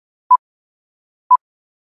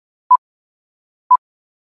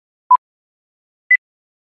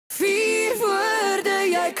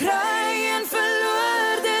jy kry en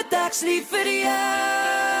verloor dit, ek's lief vir jou.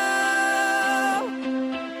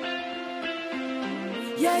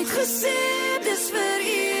 Jy het gesê, dis vir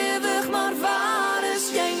ewig, maar waar is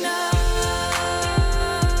jy nou?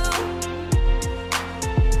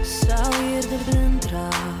 Sal eerder blind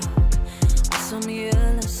raak, as om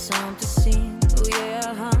julle saam te sien, hoe jy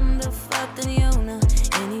jou hande vat in joune,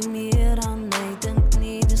 en nie meer aan my dink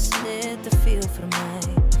nie, dis net te veel vir my.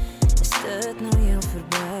 Is dit nou jou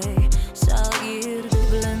verby, sal eerder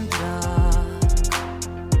blind raak,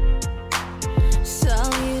 sal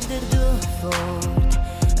eerder doof word,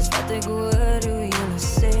 is wat ek hoor hoe julle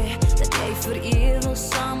sê, dat jy vir ewig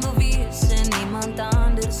saam wil wees, en niemand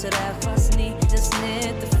anders reg was nie, dis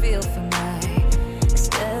net te veel vir my. Is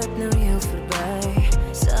dit nou jou verby,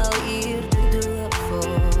 sal eerder doof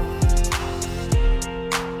word.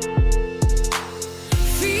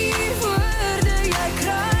 4 woorde jy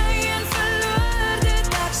kry en verloor dit,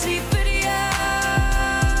 ek's lief vir jou.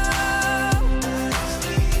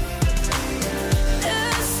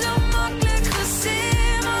 Dis so maklik gesê,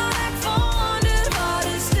 maar ek wonder, waar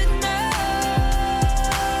is dit nou?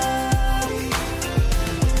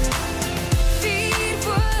 4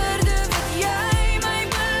 woorde wat jy my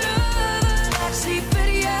beloof, ek's lief vir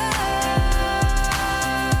jou.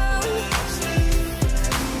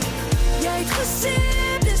 Jy het gesê,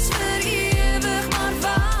 dis vir ewig, maar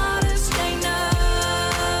waar is jy nou?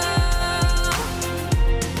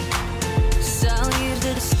 Sal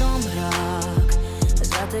eerder stom raak, as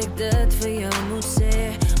wat ek dit vir jou moet sê,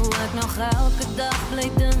 hoe ek nog elke dag bly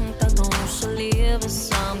dink, dat ons se lewe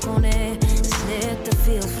saam kon hê, is net te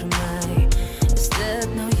veel vir my. Is dit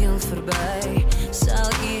nou heel verby,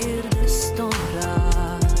 sal eerder stom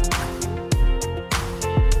raak,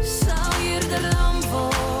 sal eerder lam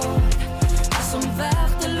word, as om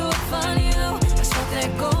weg te loop van jou, as wat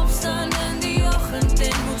ek opstaan in die oggend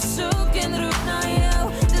en moet soek en roep na jou,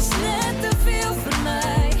 dis net te veel vir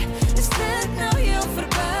my. Is dit nou heel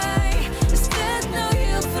verby, is dit nou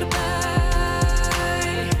heel verby?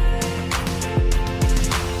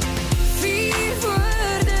 4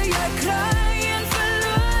 woorde jy kry en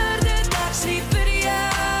verloor dit, ek's lief vir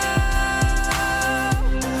jou.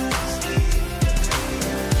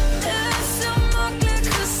 Dis so maklik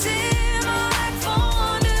gesê, maar ek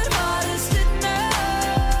wonder, waar is dit nou?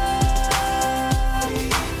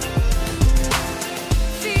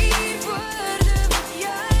 4 woorde wat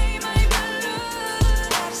jy my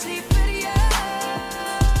beloof, ek's lief vir jou.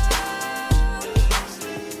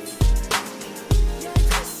 Jy het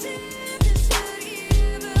gesê, dis vir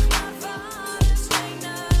ewig, maar waar is jy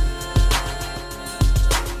nou?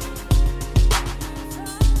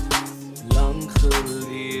 Lang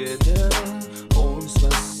gelede, ons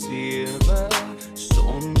was 7,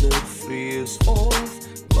 sonder vrees of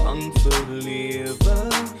bang vir lewe.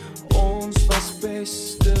 Ons was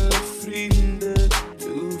beste vriende,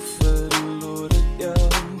 toe verloor ek jou.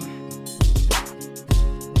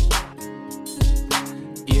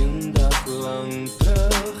 Eendag lang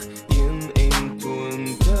terug,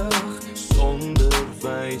 21, sonder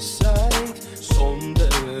wysheid,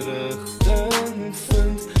 sonder rigting,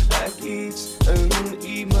 vind ek iets in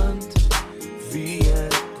iemand wie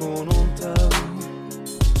ek kon onthou.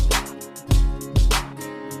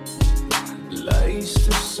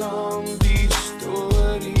 Luister saam die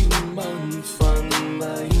storie, man, van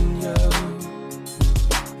my en jou.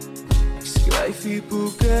 Ek skryf die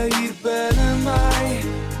boeke hier binne my,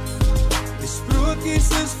 die sprokies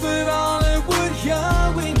is verhale oor jou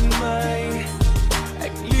en my.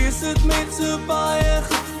 Ek lees dit met so baie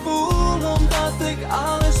gevoel, omdat ek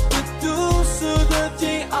alles bedoel, sodat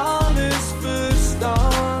jy alles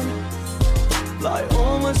verstaan. Bly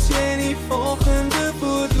om as jy die volgende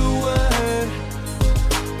woord hoor,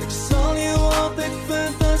 ek sal jou altyd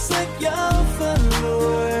vind as ek jou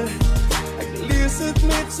verloor. Ek lees dit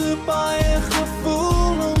met so baie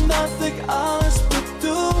gevoel, omdat ek alles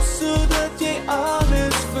bedoel, sodat jy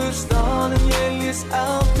alles verstaan, en jy lees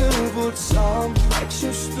elke woord saam, ek's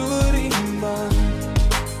jou storie, man.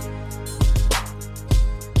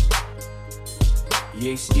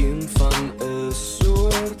 Jy's een van 'n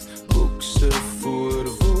soort boekse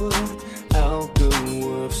voorwoord, elke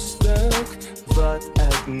hoofstuk wat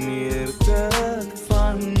ek neerdruk,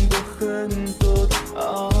 van begin tot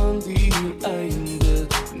aan die einde,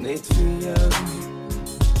 net vir jou.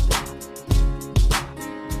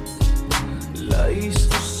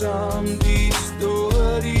 Luister saam die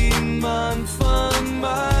storie, man, van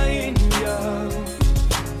my en jou.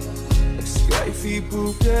 Ek skryf die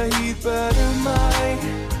boeke hier binne my,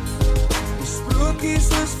 die sprokies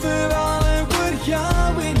is verhale oor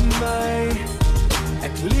jou en my.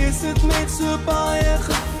 Ek lees dit met so baie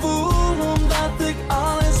gevoel,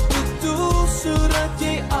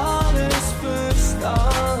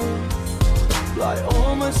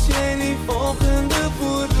 as jy die volgende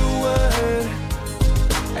woorde hoor.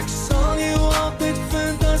 Ek sal jou altyd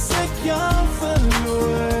vind as ek jou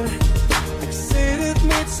verloor. Ek sê dit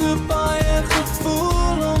met so baie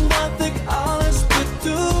gevoel, omdat ek alles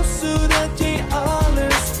bedoel, sodat jy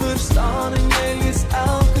alles verstaan en jy lees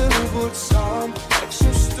elke woord saam. Ek so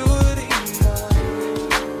storie man.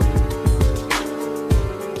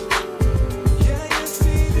 Jy is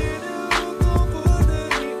nie dit ook al woorde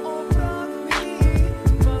nie opraak nie,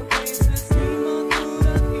 want mens is niemand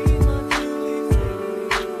voordat iemand jou lief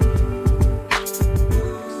het.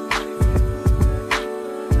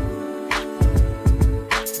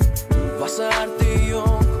 Was haar te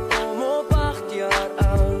jong om op 8 jaar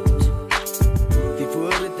oud die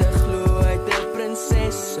woorde te glo uit 'n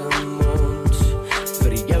prinses se mond.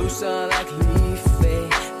 Vir jou sal ek lief hê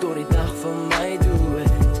tot die dag van my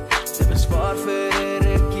dood. Dit was zwaar vir 'n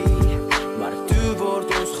rukkie, maar toe word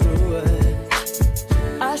ons groot.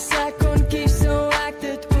 As ek kon kies, sou ek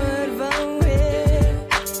dit oor wou hê.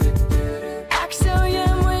 Ek sou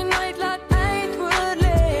jou mooi nooit laat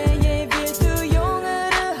uitoorlê. Jy weet hoe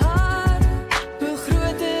jonger 'n haar, hoe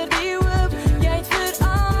groter die hoop. Jy het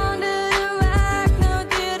verander hoe ek nou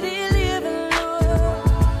deur die lewe loop.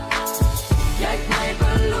 Jy het my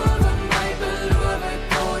beloof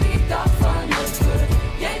tot die dag van jou dood.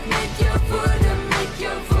 Jy het met jou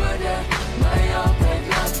woorde my altyd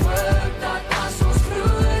laat hoop dat as ons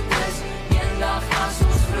groot is, eendag as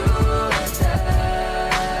ons groot is.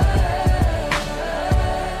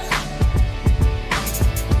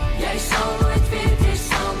 Jy sal nooit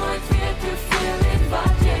weet hoeveel en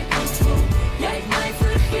wat jy kan voel. Jy het my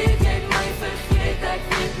vergeet, ek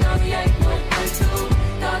weet nou jy het nooit bedoel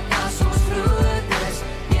dat as ons groot is,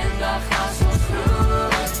 eendag as ons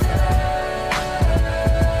groot is.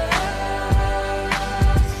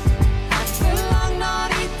 Ek verlang na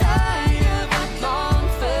die tye wat lang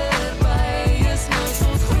verby is, mis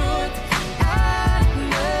ons groot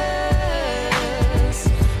erfenis.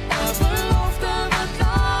 'n belofte wat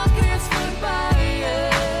lank reeds verby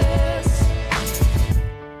is.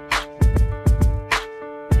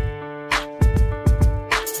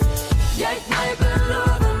 Jy het my beloof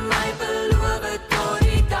tot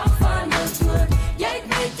die dag van jou dood. Jy het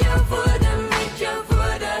met jou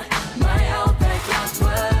woorde my altyd laat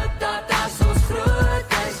hoop dat as ons groot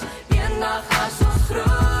is, eendag as ons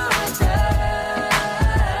groot is.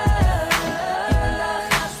 Eendag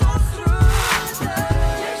as ons groot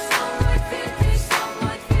is. Jy sal nooit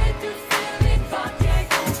weet hoeveel en wat jy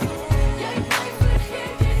kan doen. Jy het my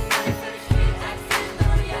vergeet, ek weet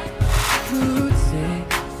nou jy moet sê,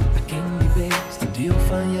 ek ken die beste deel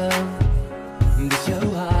van jou. Dis jou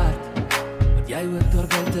hart, wat jy ook door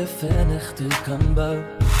buite vinnig toe kan bou.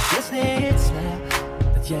 Dis net sleg,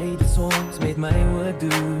 dat jy dit soms met my moet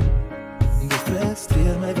doen. Dit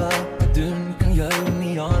frustreer my wat ek doen, kan jou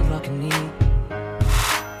nie aanraak nie.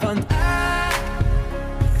 Want ek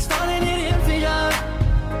staan in hierdie vir jou.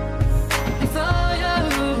 En vir jou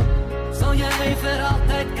sal jy vir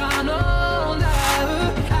altyd kan onthou.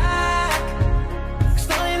 Ek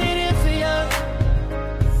staan in hierdie vir jou.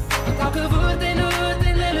 Elke woord en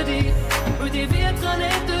melodie, hoe die weet gaan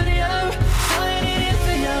net door jou. Staan in hierdie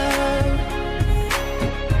vir jou.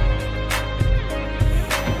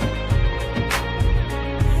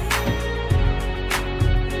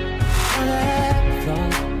 En ek vra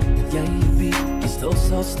dat jy hier stil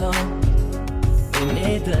sal staan en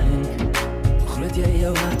net dink hoe groot jy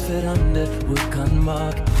jou hart verander hoe kan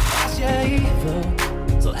maak. As jy wil,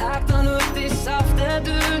 sal ek dan ook dieselfde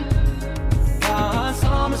doen. Ja,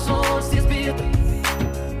 saam is ons steeds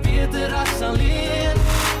beter as alleen.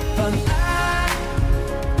 Want ek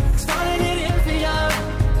staan in hierdie vir jou.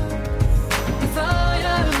 En vir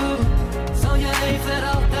jou sal jy vir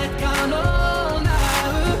altyd kan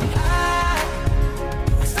onthou.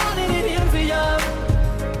 Ek staan in hierdie vir jou.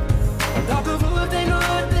 Want elke woord en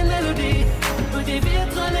melodie, moet jy weet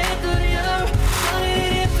gaan net door jou. Staan in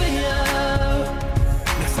hierdie vir jou.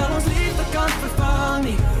 Ek sal ons liefde kan vervang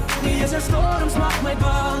nie. Nie is er storms maak my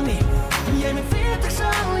bang nie. Jy met weet ek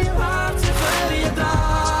sal jou hart se vir jou dra.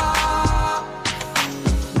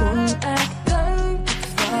 Kon ek dink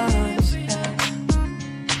het was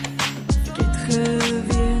ek het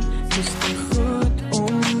geweet, dis te goed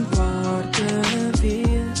om waar te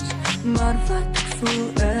wees. Maar wat ek voel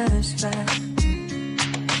is weg.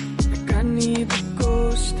 Ek kan nie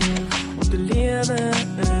bekostig om te lewe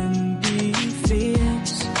in die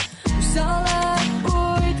vrees. Hoe sal ek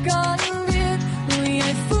ooit kan weet hoe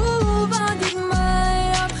jy voel, want jy my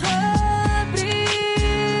hart gebreek.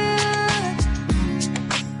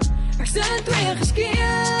 Ek sien twee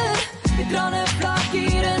geskeer, die trane vlak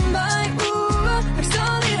hier in my oë. Ek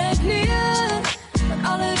sal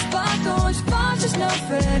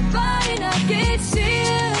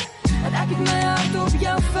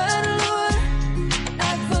verloor.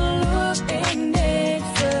 Ek verloop en net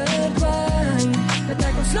verdwyn. Dat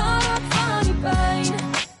ek ontslaan van die pyn.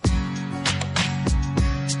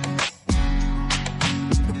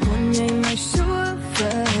 Kon jy my so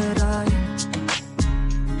verraai?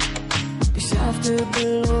 Dieselfde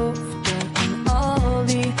belofte en al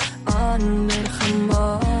die ander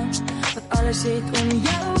gemaak. Wat alles het om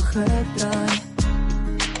jou gedraai.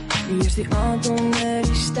 Hier is die aand onder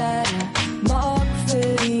die sterre. Maak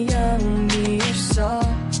vir jou meer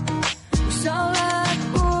saak. Hoe sal ek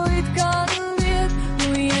ooit kan weet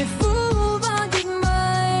hoe jy voel wat jy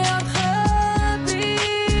my had gebreek?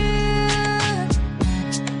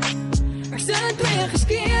 Er zijn twee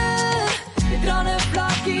geskeer, die trane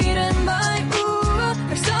vlak hier in my oor.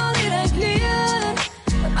 Ek sal hieruit leer,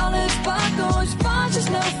 want alles wat ons was is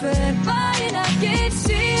nou verby en ek het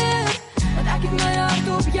seer, want ek het my hart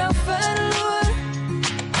op jou verloor.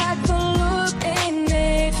 Ek verloop en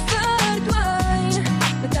net verdwyn,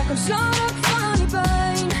 want ek ontslaan ook van die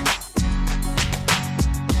pyn.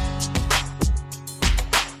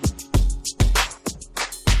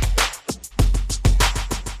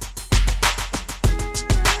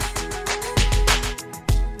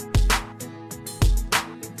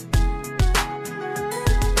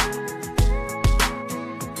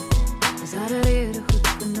 Is haar rede goed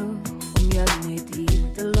genoeg om jou net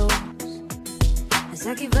hier te los? As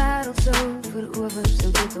ek die wêreld sou verower,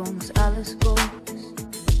 sou dit ons alles kos.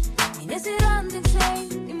 En is die rand en sein,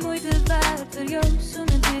 die moeite werd vir jou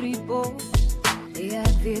sonder deur die bos. Nee,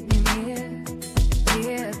 ek weet nie meer,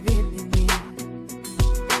 nee, ek weet nie meer.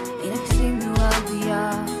 En ek sien hoe al die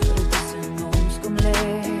jare tussen ons kom lê.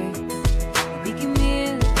 'n bietjie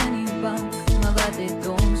meer in die bank, maar wat het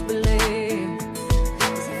ons beleef?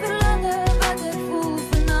 Is die verlange wat ek voel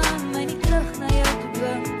vanaand my nie terug na jou te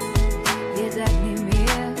bring? Weet ek nie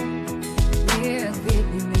meer, nee, ek weet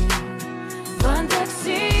nie meer. Want ek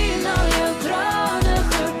sien al jou trane,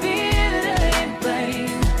 gebeure en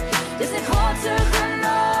pyn. Dis net God se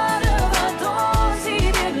genade wat ons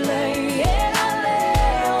hier lê. En al lê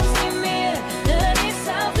ons nie meer in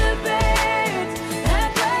dieselfde bed. Ek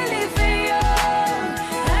bly lief vir jou,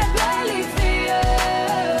 ek bly lief vir jou.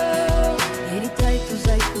 Hierdie tyd ons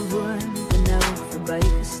uitgewoon, en nou verby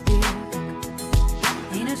gesteek.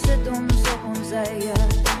 En nou sit ons op ons eie,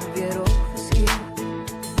 weer opgeskeer.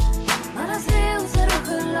 Maar as reëls en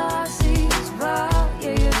regulasies waar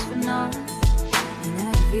jy is vanaand. En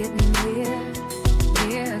ek weet nie meer,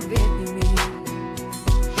 nee, ek weet nie meer.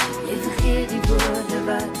 Jy vergeet die woorde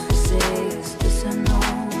wat gesê is tussen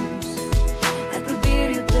ons. Ek probeer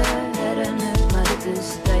jou te herinner, maar dit is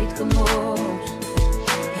tyd gemors.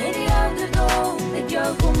 En die ouderdom het jou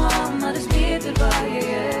kom aan, maar dis beter waar jy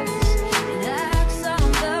is. En ek sal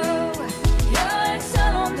onthou, ja, ek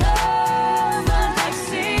sal onthou, want ek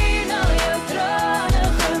sien al jou trane,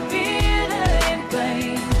 gebeure en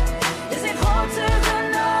pyn. Dis net God se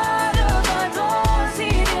genade wat ons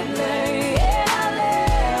hier lê. En al lê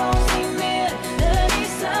ons nie meer in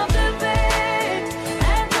dieselfde bed.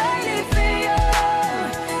 Ek bly lief vir jou,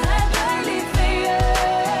 ek bly lief vir jou.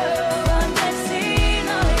 Want ek sien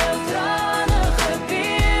al jou trane,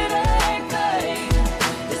 gebeure en pyn.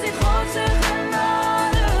 Dis net God se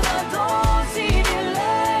genade wat ons hier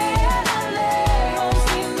lê. En al lê ons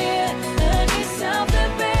nie meer in dieselfde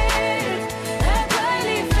bed. Ek bly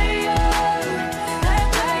lief vir jou, ek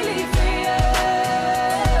bly lief vir jou.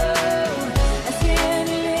 As jy in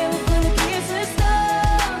die leeuw van die kiese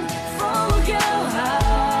staan, volg jou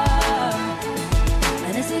hart.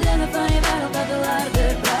 En is die dinge van die wêreld wat wil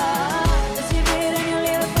harder praat. As jy weer in jou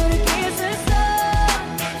leeuw van die kiese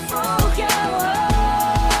staan, volg jou hart.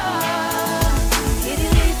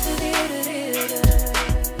 Hierdie liefde weer de rede.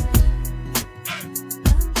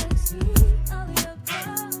 Want ek sien al jou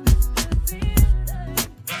trane,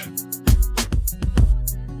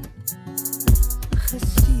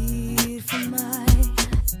 gestuur vir my,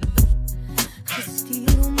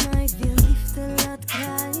 gestuur om my weer lief te laat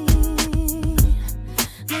kry.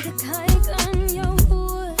 Met 'n kyk in jou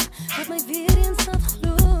oë, wat my weer eens laat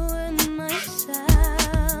glo in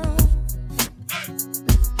myself.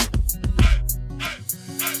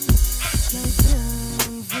 Jy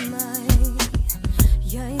bring vir my,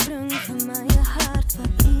 jy bring vir my 'n hart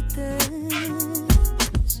wat iets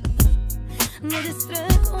is. Met 'n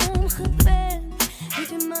stryk ongewend, het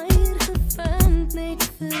jy my hier gevind net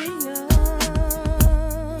vir jou.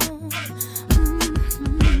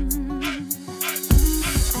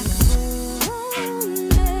 Ek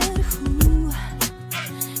wonder hoe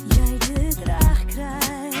jy dit reg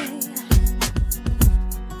kry.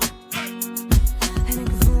 En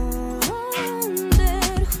ek wonder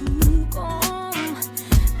hoe kom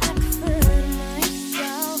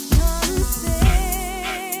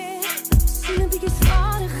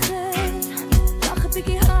stadiger. Lach 'n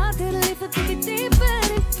bietjie harder, leef 'n bietjie dieper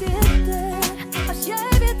en beter. As jy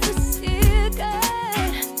weet verseker,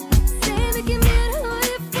 sê 'n bietjie meer hoe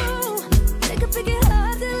jy voel. Trek 'n bietjie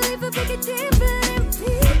harder, leef 'n bietjie dieper en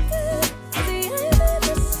beter. As jy weet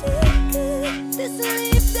verseker, dis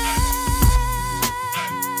liefde.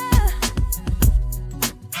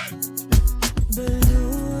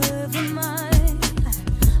 Beloof my,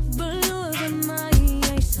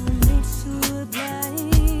 jy sal net so bly.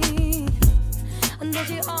 En dat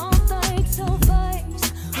jy altyd sal wys,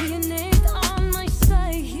 hoe jy net aan my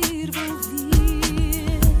sy hier wil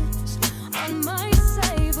wees. Aan my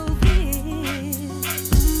sy wil wees.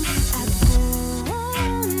 Ek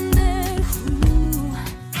wonder hoe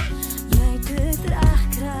jy dit reg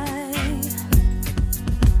kry.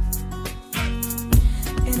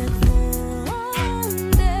 En ek wonder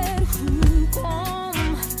hoekom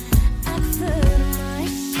ek vir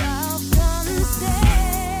myself kan sê.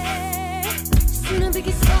 Sien 'n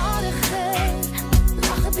bietjie stadiger,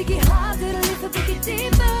 lach 'n bietjie harder, leef 'n bietjie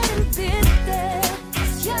dieper en beter.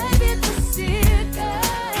 As jy weet verseker,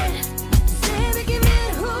 sê 'n bietjie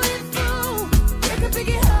meer hoe jy voel. Trek 'n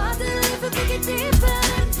bietjie harder, leef 'n bietjie dieper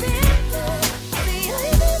en beter. As jy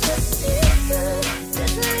weet verseker,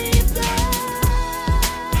 dis liefde.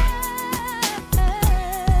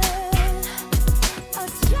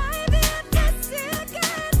 As jy weet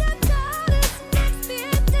verseker, dat alles niks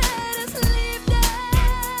beter as liefde.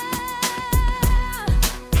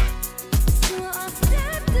 Zoals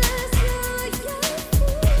dit is hoe jy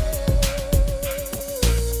voel.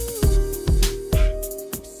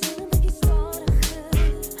 Sien 'n bietjie stadiger,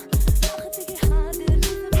 lach 'n bietjie harder,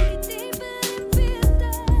 leef 'n bietjie dieper en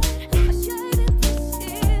beter. As jy weet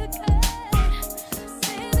verseker,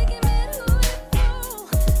 sê 'n bietjie meer hoe jy voel.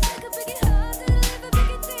 Trek 'n bietjie harder, leef 'n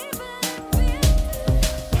bietjie dieper en beter.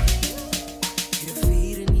 Die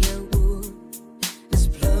rivier in jou oë is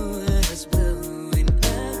blouer as blou en ek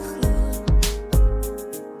glo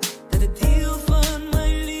dat 'n deel van my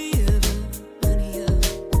lewe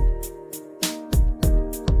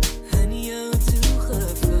in jou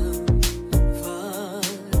toegevou waar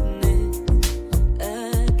net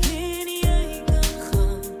ek en jy kan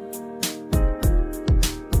gaan.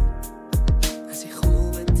 As die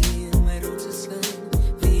golwe teen my rotse slaan,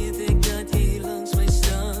 weet ek dat jy langs my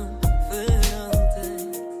staan vir altyd.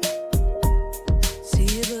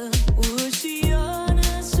 7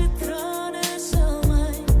 oseane se trane sal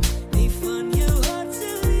my nie van jou hart se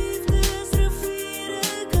liefdesriviere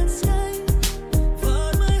kan skei.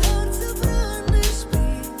 Waar my hart se brande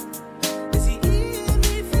speel, is die een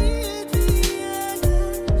die weet wie ek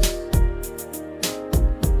is.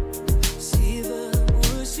 7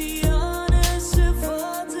 oseane se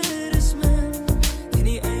water is min, en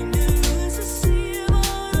die eindelose see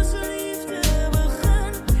waar ons liefde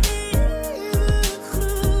begin ewig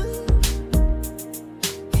groei.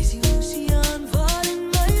 Is die oseaan waarin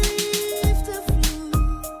my liefde vloei.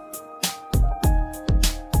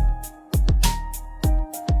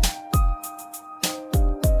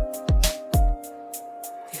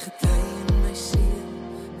 Die gety in my siel,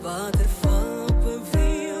 waterval op 'n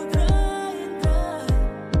wiel, draai en draai.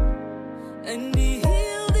 In die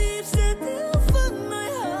heel diepste deel van my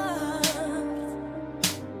hart.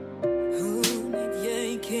 Hoe net jy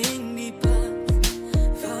ken die pad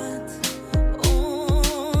wat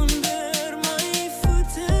onder my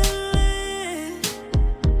voete lê.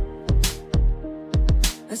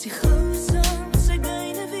 As die goud saam sy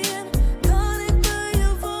duine ween, kan ek by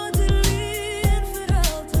jou water leen vir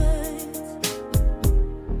altyd.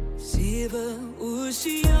 7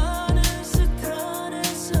 oseane se trane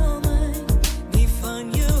sal my nie van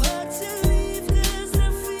jou hart se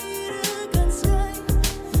liefdesriviere kan skei.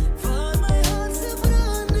 Waar my hart se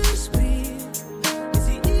brande speel, is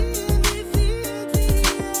die een die weet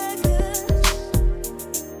wie ek is.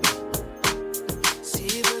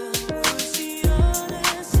 7 oseane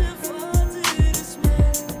se water is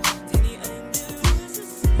min, teen die eindelose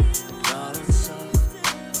see. Daar sag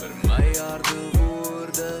vir my harde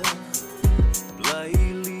woorde, bly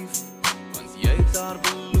lief, want jy het haar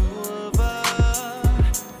beloof.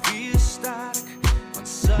 Wees sterk, want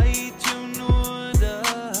sy het jou nodig.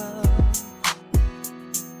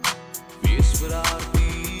 Wees vir haar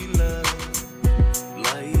wiele,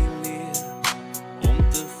 bly leer om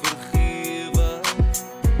te vergewe.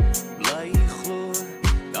 Bly glo,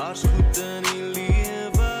 daar's goed in die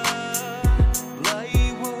lewe. Bly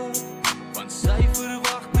hoop, want sy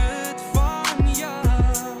verwag dit van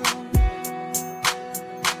jou.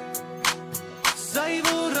 Sy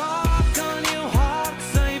wil raak aan jou hart,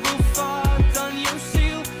 sy wil vat aan jou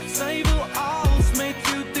siel, sy wil alles met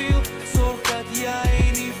jou deel. Sorg dat jy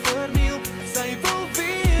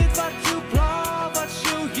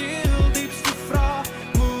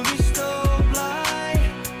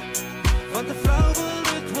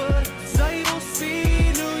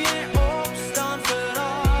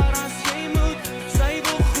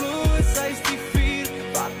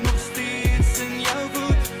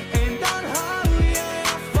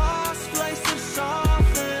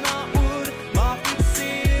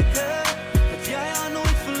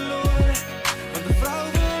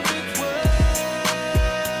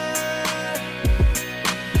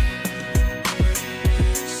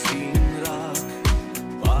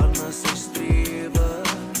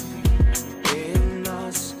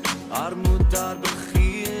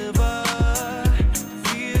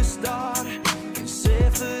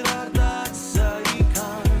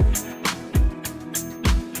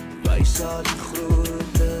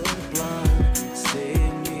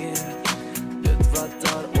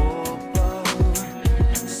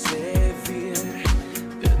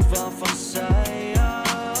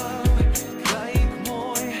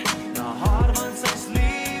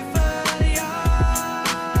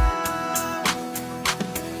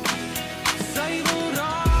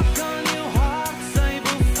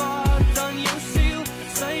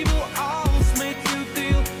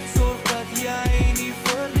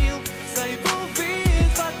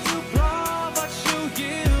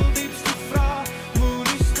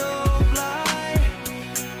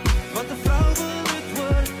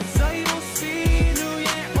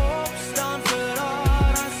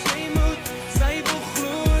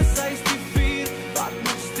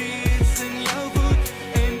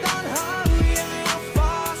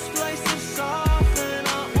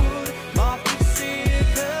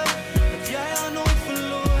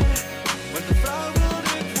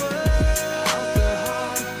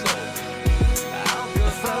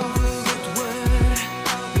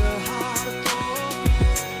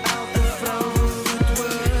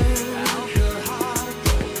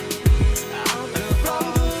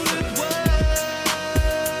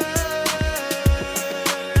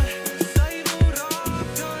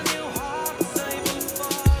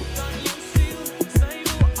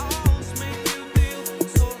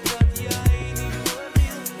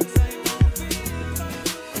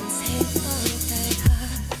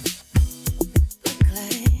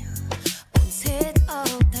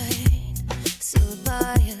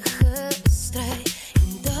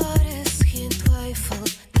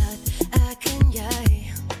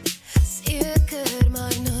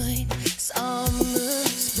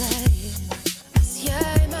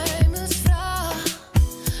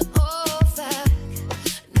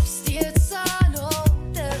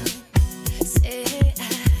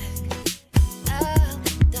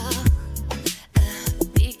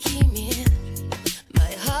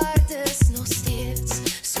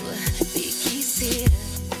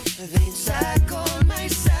Weens ek kon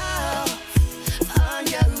myself aan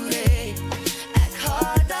jou hê. Ek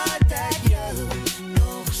haat dat ek jou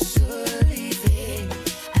nog so lief het.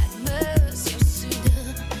 Ek mis jou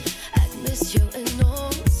soene, ek mis jou in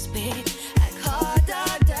ons bed. Ek haat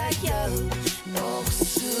dat ek jou nog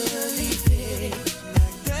so lief het.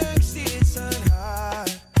 Ek dink steeds aan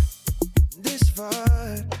haar, dis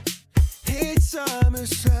waar, het samen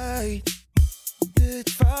sy.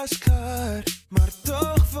 Dit was klaar, maar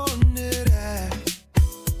toch wonder ek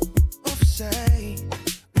of sy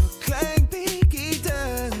een klein bietjie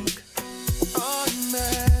dink aan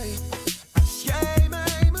my. As jy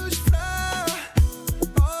my moes vra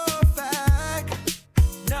of ek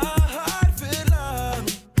na haar verlang,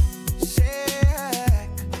 sê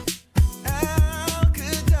ek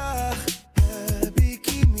elke dag een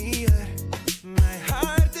bietjie meer. My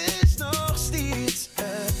hart is nog steeds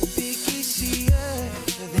een bietjie seer.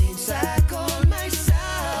 Wens ek kon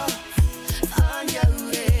myself aan jou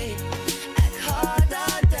hê. Ek haat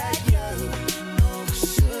dat ek jou nog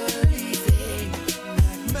so lief het.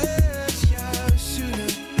 Ek mis jou soene,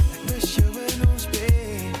 ek mis jou in ons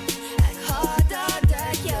bed. Ek haat dat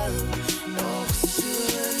ek jou nog so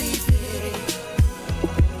lief het.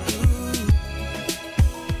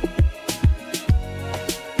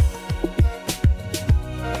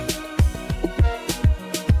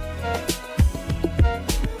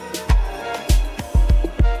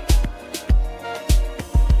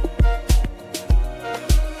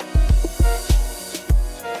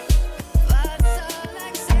 Wat sal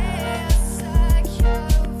ek sê as ek jou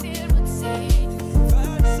weer moet sien?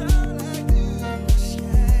 Wat sal ek doen as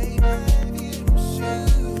jy my weer moet soen?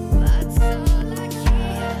 Wat sal ek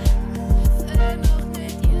gee vir nog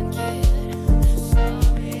net een keer saam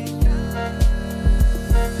met jou?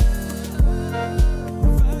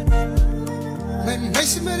 My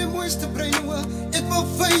meisie met die mooiste bruin oë, ek wil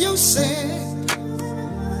vir jou sê.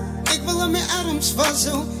 Ek wil aan my arms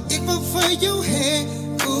vashou, ek wil vir jou hê.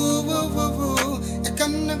 Ek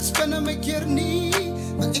kan niks binne my keer nie,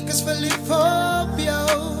 want ek is verlief op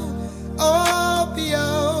jou, op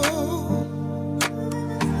jou.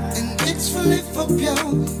 En ek is verlief op jou,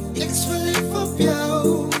 ek is verlief op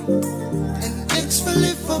jou. En ek is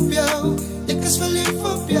verlief op jou, ek is verlief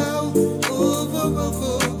op jou.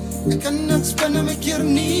 Ek kan niks binne my keer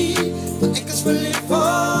nie, want ek is verlief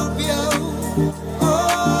op jou,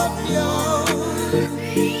 op jou.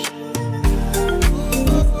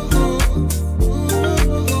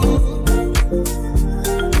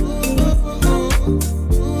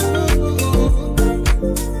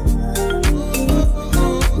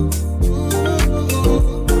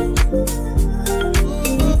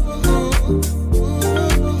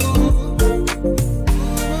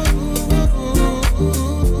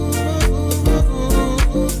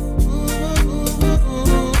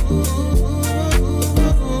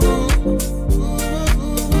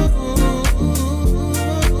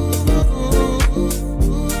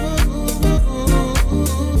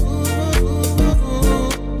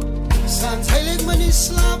 Sans heilig my nie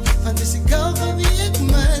slaap, want dis die girl van wie ek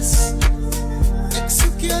mis. Ek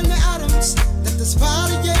soek jou in my arms, dit is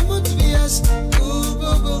waar jy moet wees.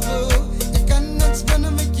 Ek kan niks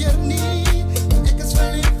binne my keer nie, want ek is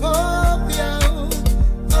verlief op jou,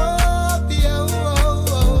 op jou.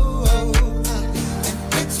 En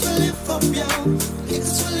ek is verlief op jou, ek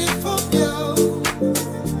is verlief op jou.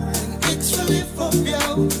 En ek is verlief op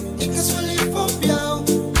jou, ek is verlief op jou.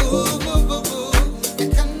 Ek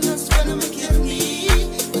kan niks binne my keer nie,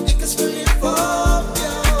 want ek is verlief op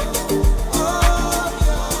jou, op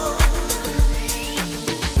jou.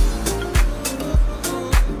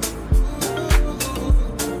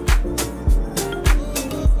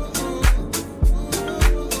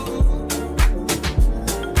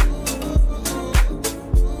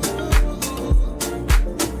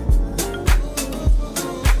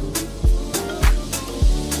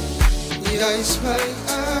 Jy is my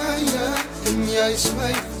eier, en jy is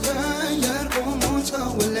my vleier. Ons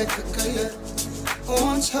hou 'n lekker kuier,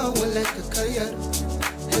 ons hou 'n lekker kuier.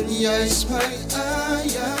 En jy is my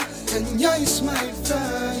eier, en jy is my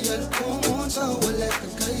vleier. Ons hou 'n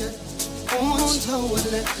lekker kuier, ons hou 'n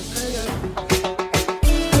lekker kuier.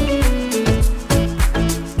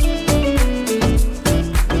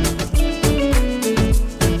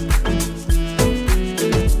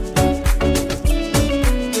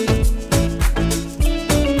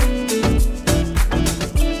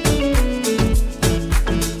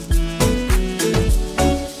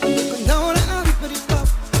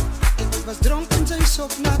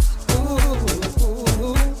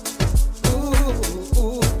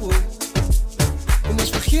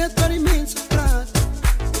 Vergeet wat die mense praat.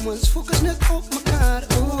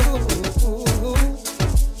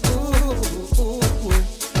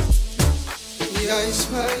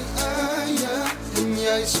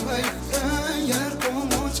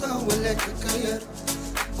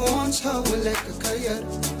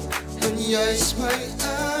 jy is my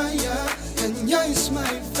eier, en jy is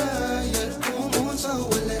my vryer. Kom ons hou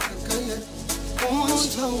 'n lekker kuier,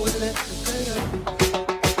 ons hou 'n lekker kuier.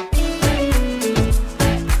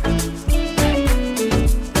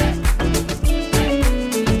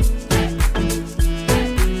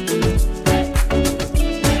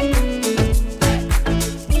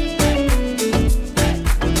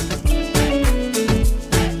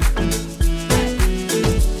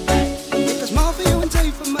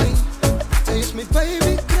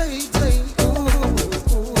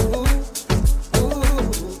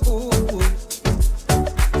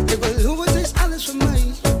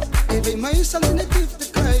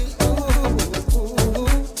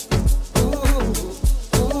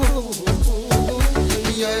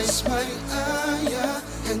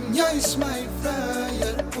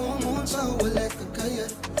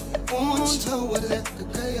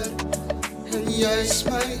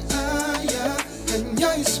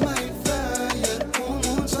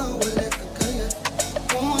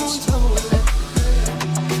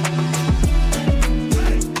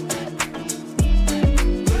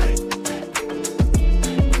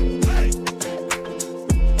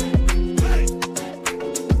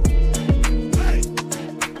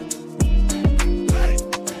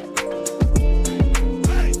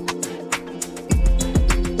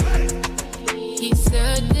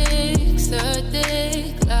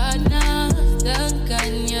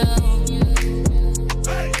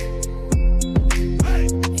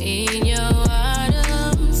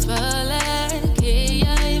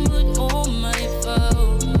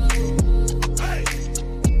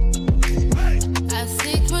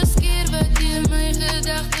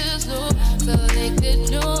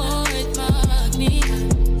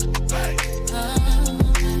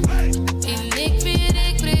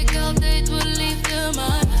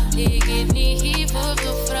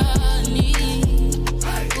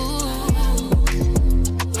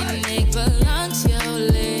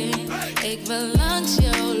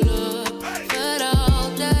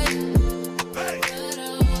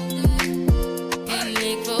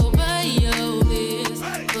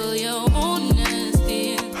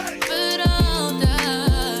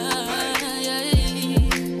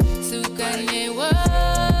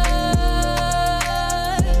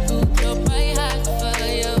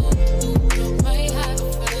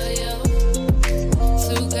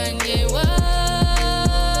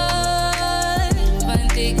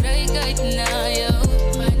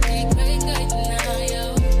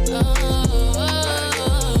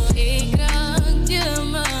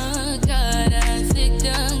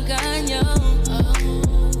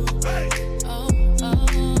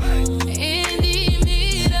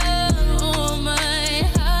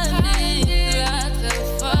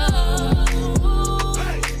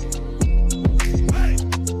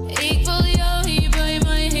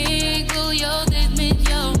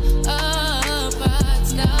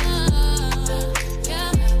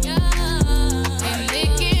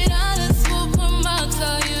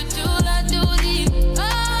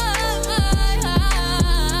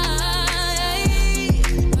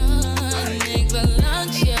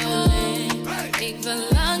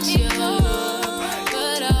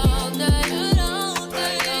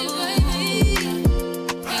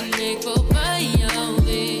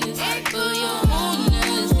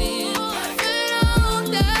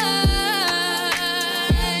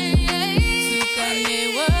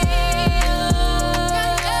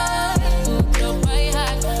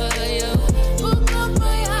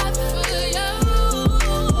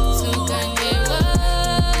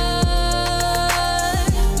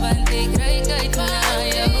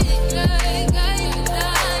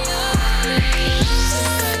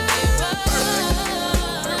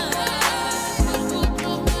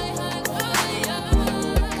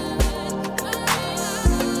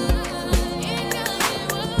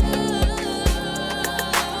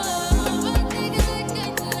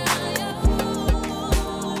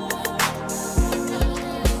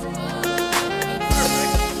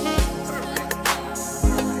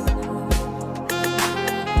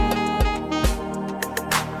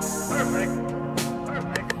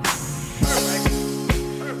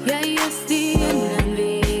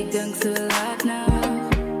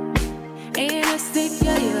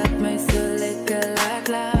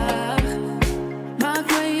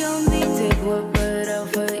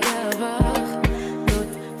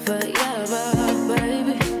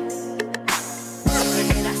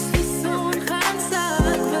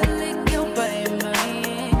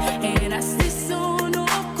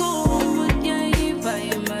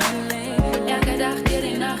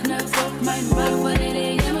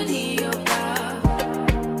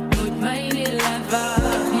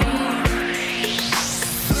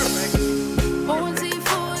 Ons hier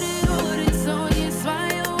voor die horizon, je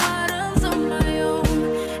zwaai je arms om mij om.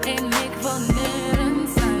 En ik wil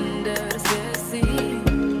nergens anders weer zien.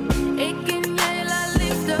 Ik en jij laat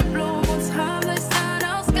liefde bloem, ons handen staan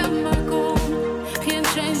als kammerkom. Geen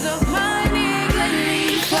chains op mij, ik ben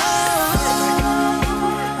lief.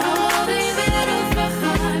 Hou al die wereld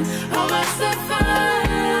vergaan, hou maar stay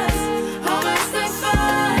vast, hou maar stay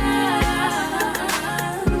vast.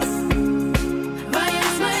 Wij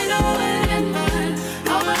is mijn ogen en man,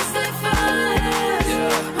 hou maar stay vast,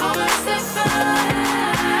 hou maar stay vast.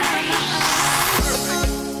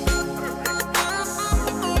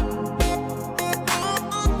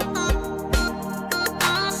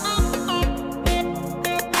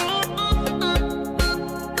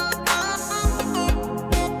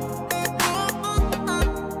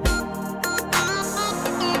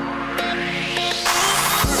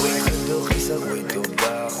 Nooit geduld is er ooit op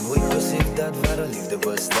dag. Nooit besef dat ware liefde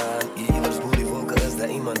bestaan. Ieders boelie wolken is daar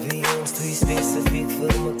iemand wie ons twee specifiek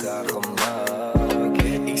voor mekaar gemaakt.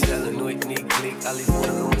 Ik stel er nooit niet klik. Al die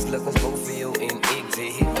vorige mislukkings bang voor jou en ik.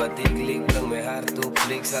 Zeg hit wat ik lik, breng mijn hart op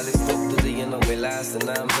klik. Zal ik stop tussen je nog mijn laatste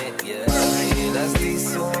naam met je. En als die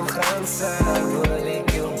zon gaat zagen, wil ik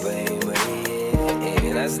jou bij me.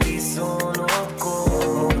 En als die zon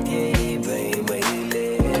opkomt, moet jij bij me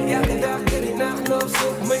liggen. Elke dag en die nacht nog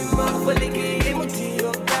zoek mijn macht, wil ik je moet hier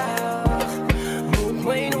op dag. Moet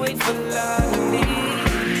mij nooit verlaten,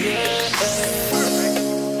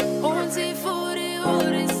 Ons hier voor die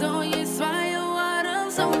horizon, je zwaai je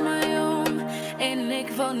arms om mij om. En ik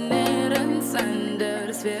wil nergens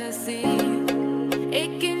anders weer zien.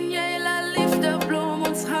 Ik en jij laat liefde bloem,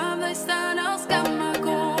 ons handen staan als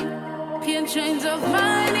kammerkom. Geen chains op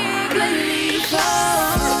mij, ik ben lief.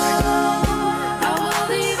 Hou al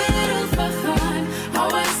die wereld vergaan,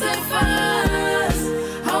 hou mij stay vast,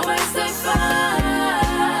 hou mij stay vast.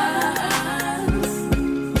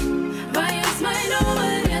 Wij is mijn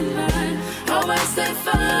ogen en man, hou mij stay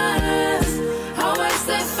vast, hou mij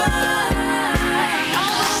stay vast.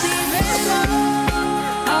 Hou al die wereld,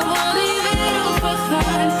 hou al die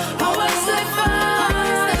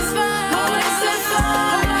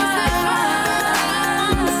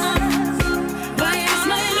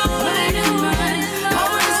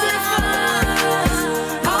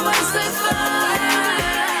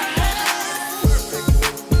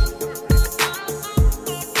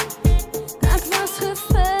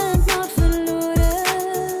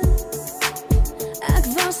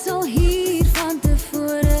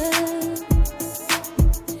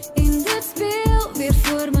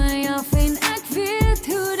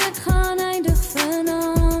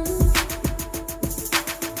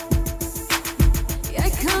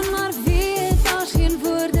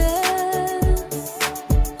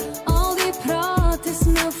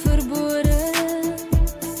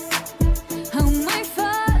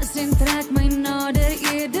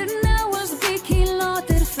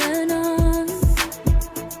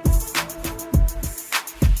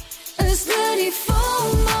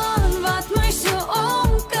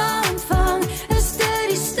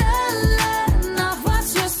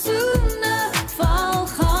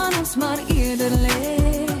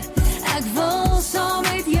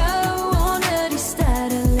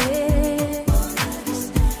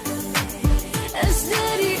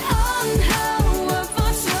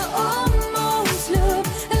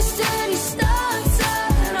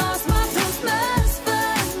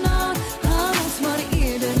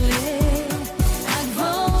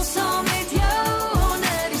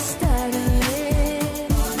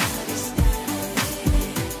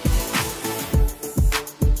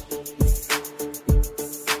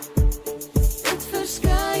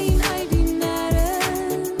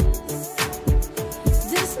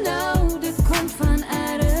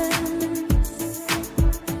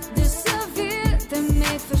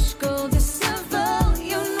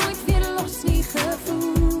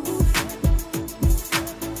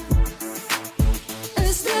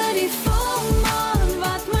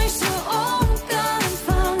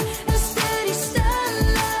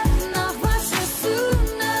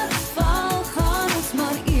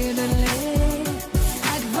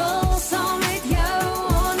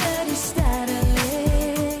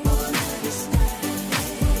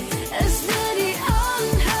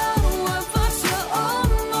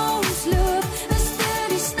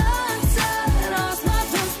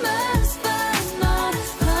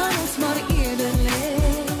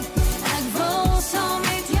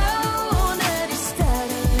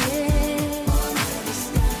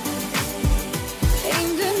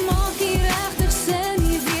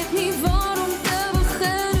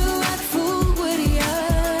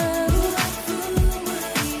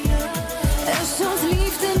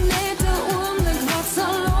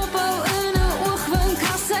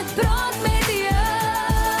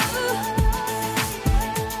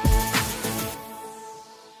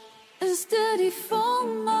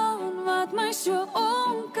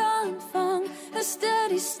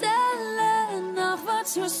stille nacht wat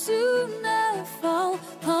so soene val,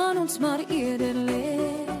 gaan ons maar eerder lê.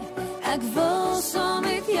 Ek wil saam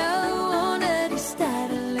met jou onder die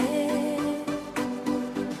sterre lê.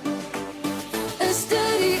 Is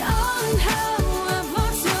dit die aanhoue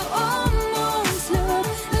wat so om ons loop?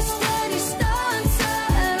 Is dit die stanse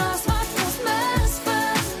las wat ons mis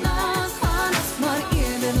vanaand? Gaan ons maar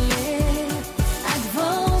eerder lê. Ek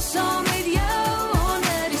wil saam met jou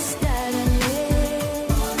onder die sterre lê.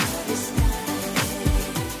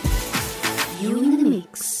 You in the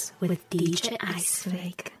mix with DJ Ice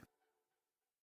Flake.